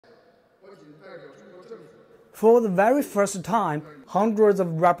For the very first time, hundreds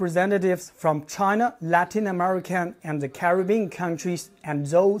of representatives from China, Latin American and the Caribbean countries and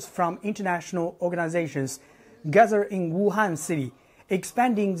those from international organizations gather in Wuhan City,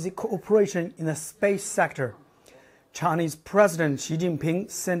 expanding the cooperation in the space sector. Chinese President Xi Jinping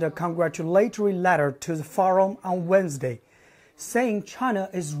sent a congratulatory letter to the forum on Wednesday, saying China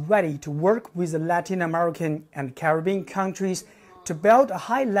is ready to work with the Latin American and Caribbean countries to build a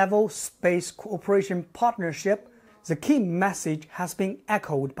high-level space cooperation partnership. The key message has been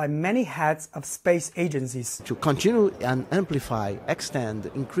echoed by many heads of space agencies. To continue and amplify,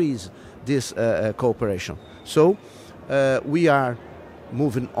 extend, increase this cooperation. So we are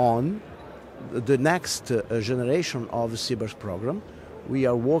moving on the next generation of the CBERS program. We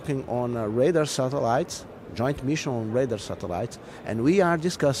are working on radar satellites, joint mission on radar satellites, and we are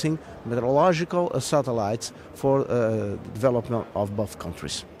discussing meteorological satellites for development of both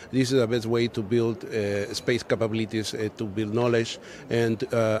countries. This is the best way to build space capabilities, to build knowledge, and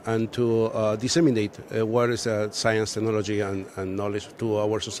to disseminate what is science, technology, and knowledge to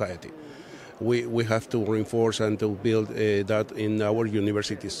our society. We have to reinforce and to build that in our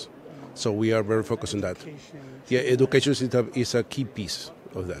universities. So we are very focused on that. Yeah, education is a key piece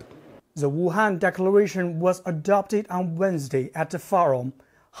of that. The Wuhan Declaration was adopted on Wednesday at the forum,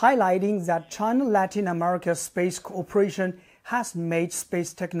 highlighting that China-Latin America space cooperation has made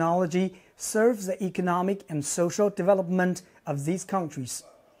space technology serve the economic and social development of these countries.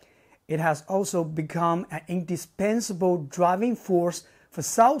 It has also become an indispensable driving force for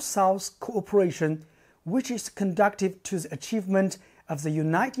South-South cooperation, which is conducive to the achievement of the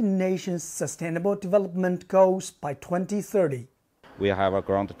United Nations Sustainable Development Goals by 2030. We have a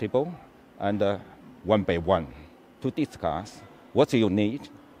ground table and one by one to discuss what you need,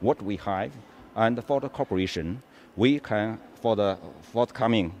 what we have, and for the cooperation, we can, for the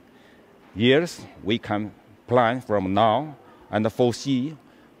forthcoming years, we can plan from now and foresee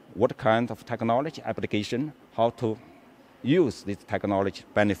what kind of technology application, how to use this technology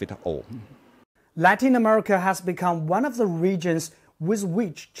benefit all. Latin America has become one of the regions with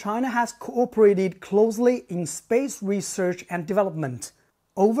which China has cooperated closely in space research and development.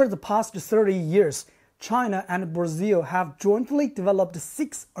 Over the past 30 years, China and Brazil have jointly developed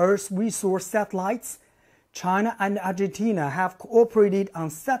 6 Earth resource satellites. China and Argentina have cooperated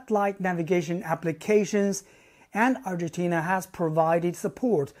on satellite navigation applications, and Argentina has provided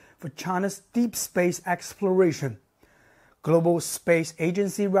support for China's deep space exploration. Global Space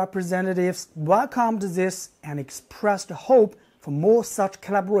Agency representatives welcomed this and expressed hope for more such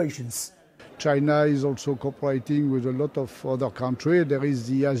collaborations. China is also cooperating with a lot of other countries. There is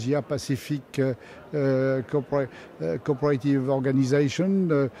the Asia-Pacific Cooperative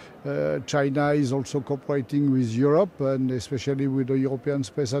Organization. China is also cooperating with Europe and especially with the European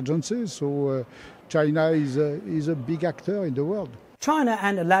Space Agency. So China is a big actor in the world. China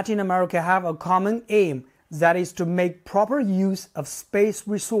and Latin America have a common aim, that is to make proper use of space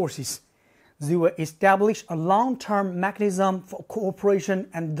resources. They will establish a long-term mechanism for cooperation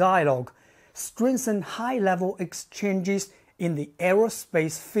and dialogue, strengthen high-level exchanges in the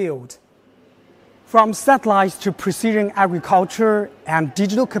aerospace field. From satellites to precision agriculture and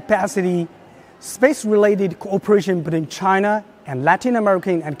digital capacity, space-related cooperation between China and Latin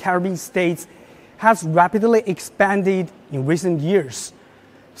American and Caribbean states has rapidly expanded in recent years.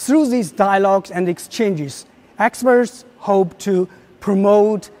 Through these dialogues and exchanges, experts hope to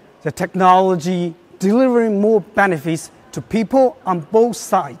promote the technology delivering more benefits to people on both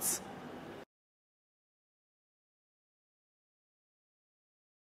sides.